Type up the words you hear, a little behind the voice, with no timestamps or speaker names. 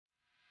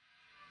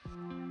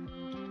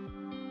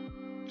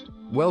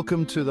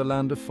Welcome to the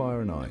land of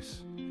fire and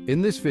ice.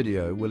 In this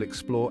video, we'll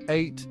explore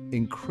 8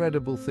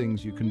 incredible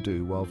things you can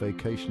do while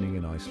vacationing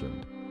in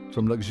Iceland.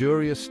 From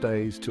luxurious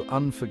stays to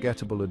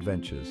unforgettable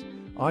adventures,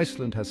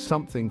 Iceland has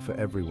something for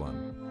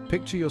everyone.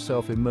 Picture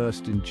yourself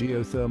immersed in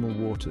geothermal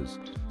waters,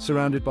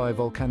 surrounded by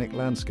volcanic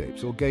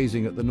landscapes, or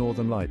gazing at the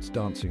northern lights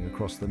dancing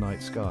across the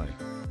night sky.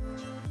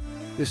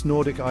 This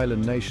Nordic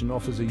island nation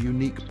offers a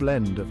unique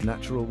blend of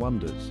natural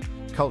wonders,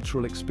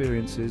 cultural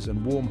experiences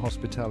and warm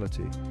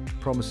hospitality,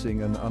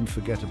 promising an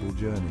unforgettable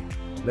journey.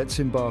 Let's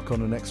embark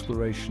on an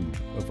exploration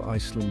of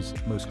Iceland's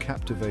most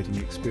captivating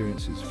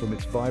experiences, from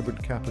its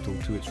vibrant capital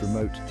to its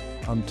remote,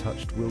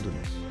 untouched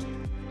wilderness.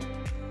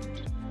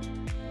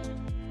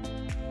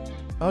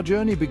 Our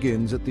journey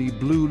begins at the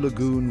Blue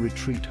Lagoon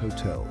Retreat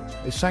Hotel,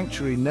 a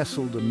sanctuary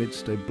nestled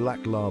amidst a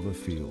black lava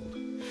field.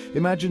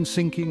 Imagine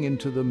sinking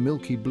into the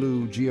milky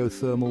blue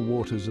geothermal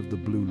waters of the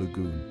Blue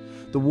Lagoon.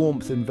 The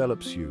warmth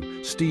envelops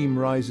you, steam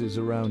rises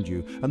around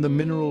you, and the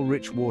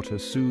mineral-rich water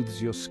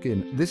soothes your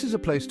skin. This is a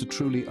place to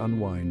truly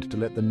unwind, to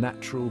let the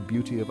natural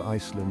beauty of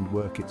Iceland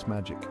work its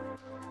magic.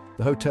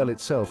 The hotel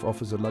itself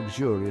offers a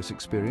luxurious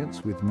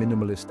experience, with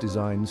minimalist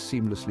designs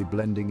seamlessly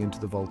blending into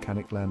the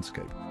volcanic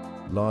landscape.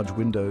 Large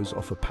windows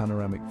offer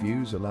panoramic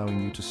views,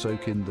 allowing you to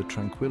soak in the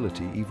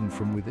tranquility even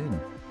from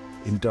within.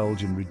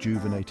 Indulge in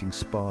rejuvenating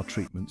spa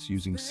treatments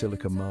using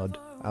silica mud,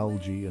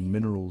 algae, and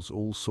minerals,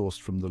 all sourced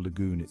from the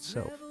lagoon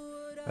itself.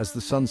 As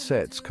the sun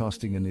sets,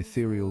 casting an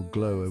ethereal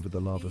glow over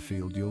the lava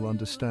field, you'll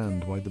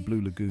understand why the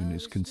Blue Lagoon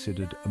is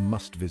considered a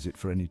must-visit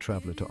for any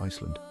traveler to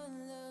Iceland.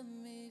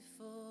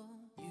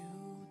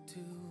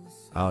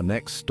 Our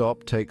next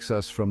stop takes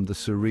us from the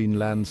serene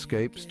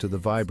landscapes to the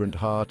vibrant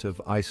heart of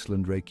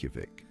Iceland,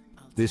 Reykjavik.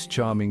 This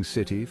charming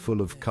city,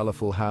 full of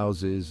colorful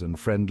houses and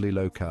friendly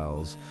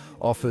locales,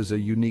 offers a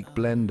unique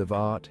blend of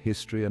art,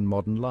 history, and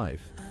modern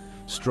life.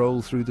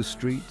 Stroll through the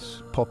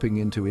streets, popping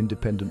into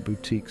independent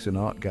boutiques and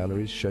art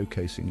galleries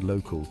showcasing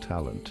local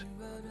talent.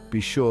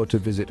 Be sure to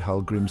visit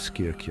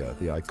Hallgrímskirkja,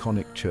 the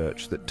iconic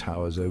church that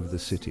towers over the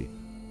city,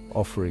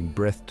 offering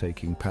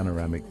breathtaking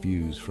panoramic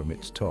views from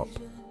its top.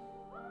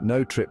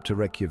 No trip to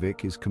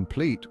Reykjavik is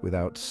complete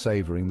without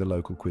savoring the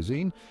local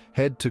cuisine.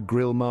 Head to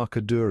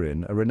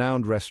Grillmarkaðurinn, a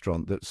renowned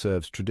restaurant that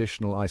serves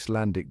traditional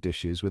Icelandic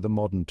dishes with a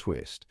modern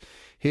twist.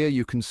 Here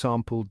you can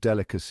sample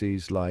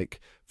delicacies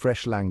like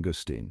fresh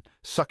langoustine,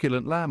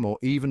 succulent lamb, or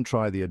even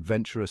try the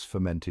adventurous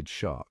fermented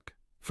shark.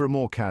 For a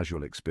more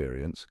casual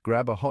experience,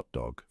 grab a hot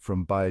dog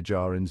from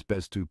Bæjarins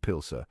Beztu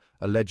Pylsur,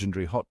 a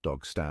legendary hot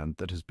dog stand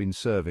that has been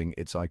serving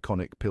its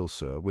iconic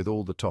pylsur with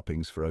all the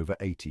toppings for over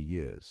 80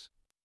 years.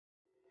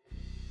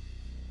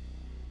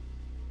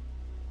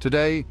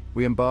 Today,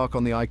 we embark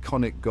on the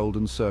iconic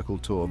Golden Circle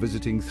tour,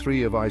 visiting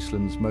 3 of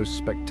Iceland's most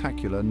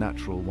spectacular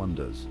natural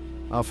wonders.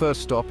 Our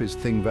first stop is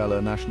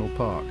Þingvellir National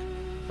Park,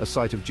 a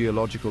site of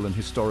geological and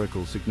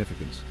historical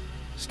significance.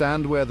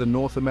 Stand where the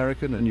North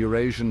American and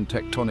Eurasian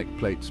tectonic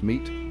plates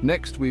meet.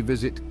 Next, we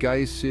visit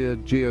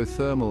Geysir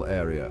geothermal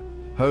area,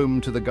 home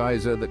to the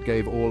geyser that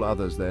gave all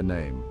others their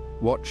name.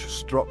 Watch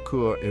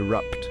Strokkur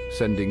erupt,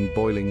 sending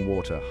boiling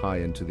water high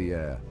into the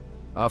air.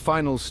 Our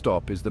final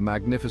stop is the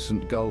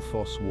magnificent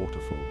Gullfoss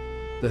Waterfall.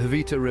 The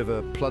Hvita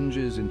River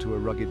plunges into a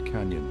rugged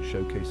canyon,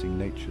 showcasing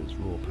nature's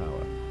raw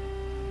power.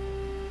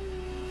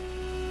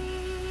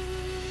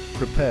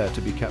 Prepare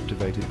to be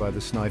captivated by the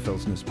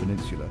Snæfellsnes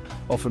Peninsula,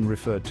 often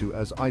referred to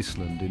as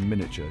Iceland in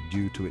miniature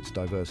due to its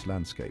diverse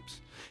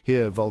landscapes.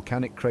 Here,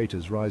 volcanic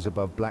craters rise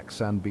above black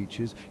sand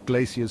beaches,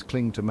 glaciers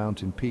cling to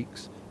mountain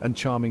peaks, and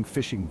charming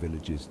fishing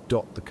villages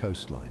dot the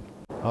coastline.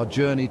 Our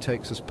journey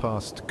takes us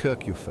past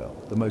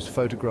Kirkjufell, the most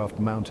photographed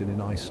mountain in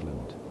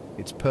Iceland,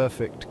 its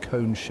perfect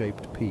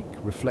cone-shaped peak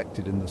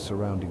reflected in the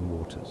surrounding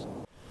waters.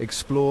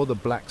 Explore the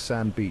black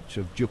sand beach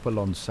of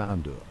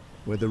Djúpalónsandur,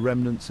 where the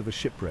remnants of a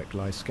shipwreck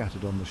lie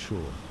scattered on the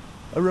shore,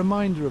 a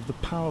reminder of the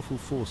powerful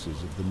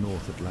forces of the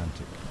North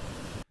Atlantic.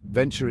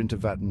 Venture into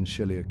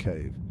Vatnshellir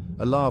Cave,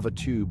 a lava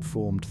tube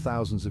formed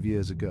thousands of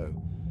years ago,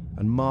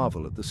 and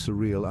marvel at the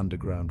surreal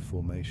underground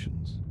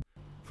formations.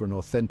 For an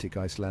authentic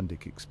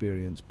Icelandic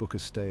experience, book a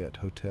stay at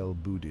Hotel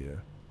Geysir.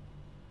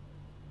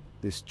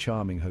 This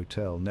charming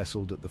hotel,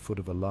 nestled at the foot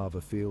of a lava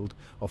field,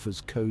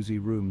 offers cozy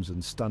rooms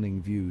and stunning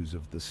views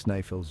of the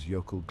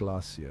Snæfellsjökull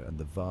Glacier and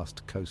the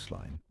vast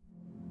coastline.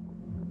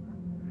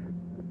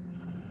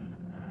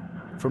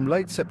 From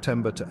late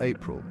September to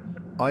April,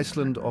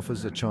 Iceland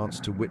offers a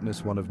chance to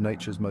witness one of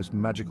nature's most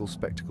magical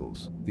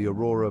spectacles, the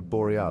Aurora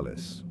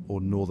Borealis,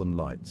 or Northern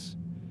Lights.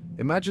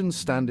 Imagine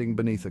standing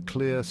beneath a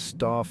clear,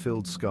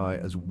 star-filled sky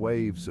as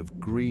waves of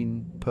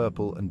green,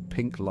 purple, and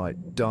pink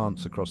light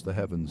dance across the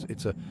heavens.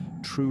 It's a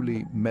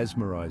truly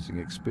mesmerizing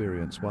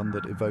experience, one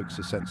that evokes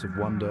a sense of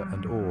wonder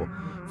and awe.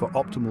 For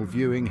optimal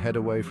viewing, head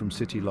away from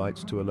city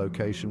lights to a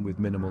location with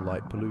minimal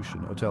light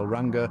pollution. Hotel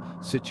Ranga,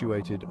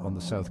 situated on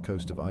the south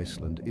coast of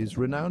Iceland, is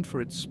renowned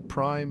for its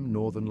prime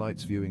Northern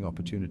Lights viewing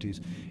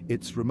opportunities.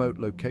 Its remote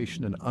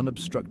location and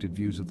unobstructed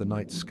views of the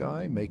night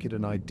sky make it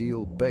an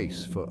ideal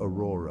base for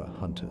aurora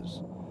hunters.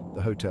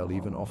 The hotel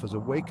even offers a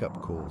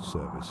wake-up call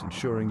service,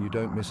 ensuring you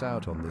don't miss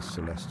out on this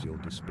celestial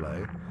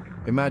display.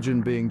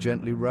 Imagine being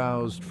gently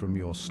roused from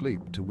your sleep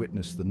to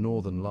witness the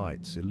northern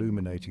lights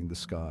illuminating the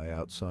sky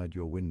outside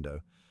your window,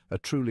 a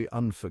truly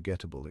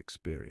unforgettable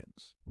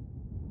experience.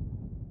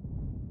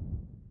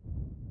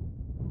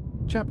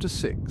 Chapter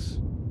 6.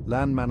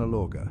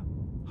 Landmannalaugar,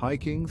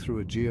 hiking through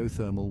a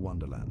geothermal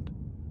wonderland.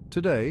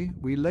 Today,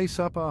 we lace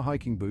up our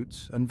hiking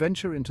boots and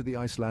venture into the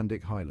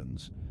Icelandic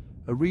highlands,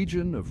 a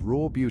region of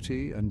raw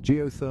beauty and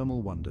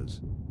geothermal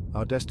wonders.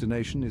 Our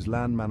destination is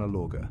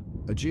Landmannalaugar,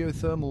 a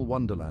geothermal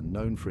wonderland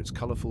known for its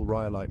colorful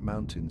rhyolite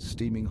mountains,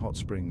 steaming hot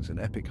springs, and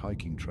epic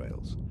hiking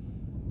trails.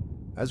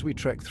 As we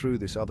trek through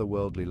this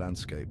otherworldly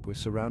landscape, we're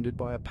surrounded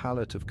by a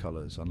palette of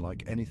colors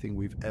unlike anything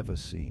we've ever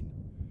seen.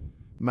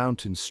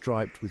 Mountains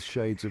striped with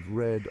shades of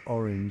red,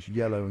 orange,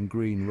 yellow, and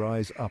green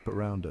rise up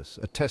around us,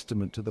 a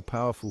testament to the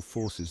powerful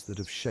forces that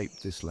have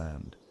shaped this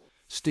land.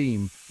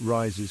 Steam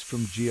rises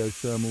from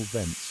geothermal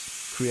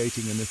vents,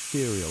 creating an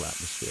ethereal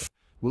atmosphere.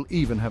 We'll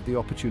even have the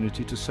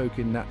opportunity to soak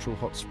in natural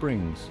hot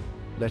springs,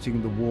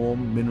 letting the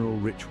warm,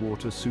 mineral-rich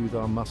water soothe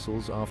our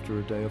muscles after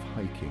a day of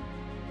hiking.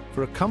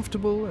 For a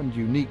comfortable and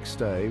unique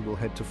stay, we'll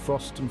head to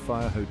Frost and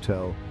Fire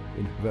Hotel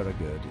in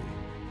Hveragerði.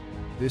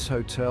 This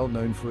hotel,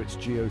 known for its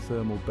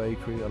geothermal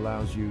bakery,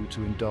 allows you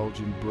to indulge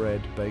in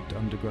bread baked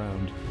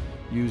underground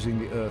using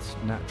the Earth's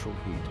natural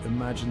heat.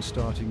 Imagine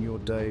starting your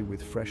day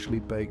with freshly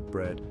baked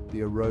bread,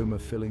 the aroma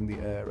filling the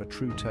air, a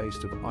true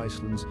taste of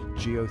Iceland's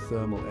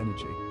geothermal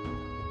energy.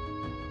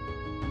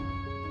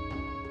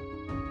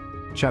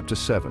 Chapter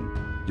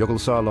 7.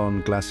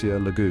 Jökulsárlón Glacier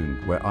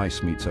Lagoon, where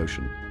ice meets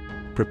ocean.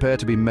 Prepare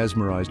to be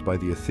mesmerized by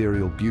the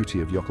ethereal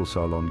beauty of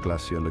Jökulsárlón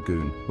Glacier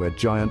Lagoon, where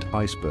giant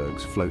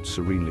icebergs float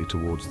serenely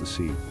towards the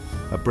sea.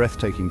 A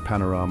breathtaking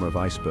panorama of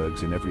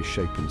icebergs in every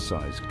shape and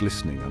size,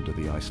 glistening under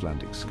the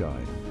Icelandic sky.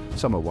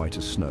 Some are white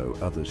as snow,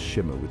 others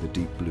shimmer with a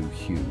deep blue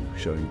hue,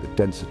 showing the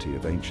density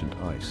of ancient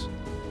ice.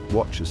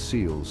 Watch as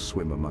seals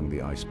swim among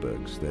the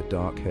icebergs, their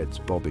dark heads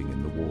bobbing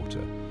in the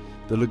water.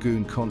 The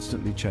lagoon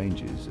constantly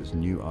changes as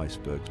new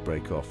icebergs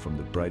break off from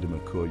the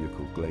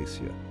Breiðamerkurjökull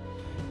Glacier.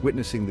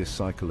 Witnessing this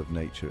cycle of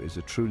nature is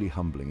a truly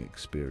humbling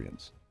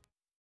experience.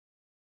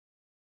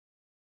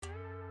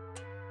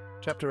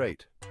 Chapter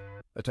 8.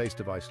 A taste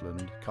of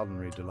Iceland,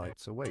 culinary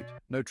delights await.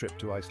 No trip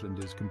to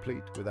Iceland is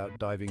complete without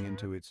diving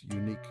into its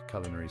unique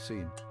culinary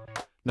scene.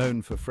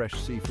 Known for fresh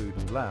seafood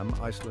and lamb,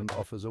 Iceland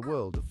offers a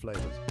world of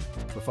flavors.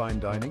 For fine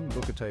dining,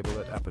 book a table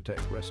at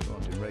Apotek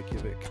restaurant in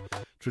Reykjavik.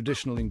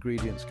 Traditional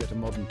ingredients get a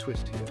modern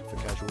twist here. For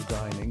casual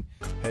dining,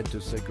 head to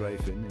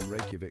Segrafin in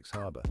Reykjavik's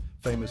harbour,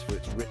 famous for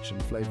its rich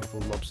and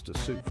flavorful lobster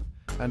soup.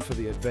 And for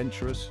the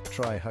adventurous,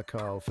 try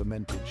hakal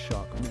fermented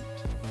shark meat.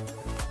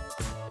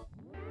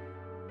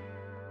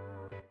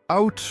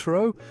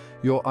 Outro,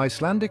 your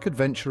Icelandic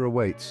adventure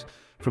awaits.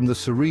 From the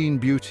serene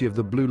beauty of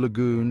the Blue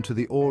Lagoon to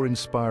the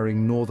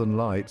awe-inspiring northern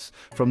lights,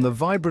 from the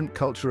vibrant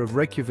culture of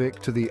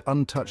Reykjavik to the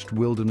untouched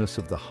wilderness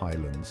of the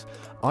highlands,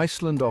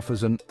 Iceland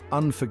offers an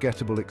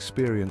unforgettable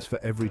experience for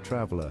every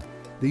traveler.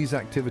 These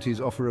activities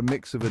offer a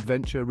mix of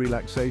adventure,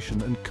 relaxation,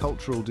 and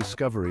cultural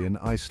discovery in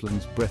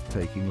Iceland's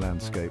breathtaking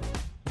landscape.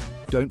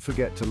 Don't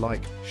forget to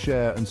like,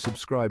 share, and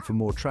subscribe for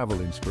more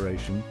travel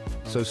inspiration.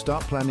 So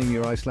start planning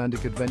your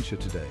Icelandic adventure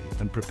today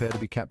and prepare to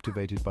be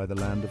captivated by the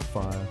land of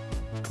fire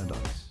and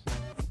ice.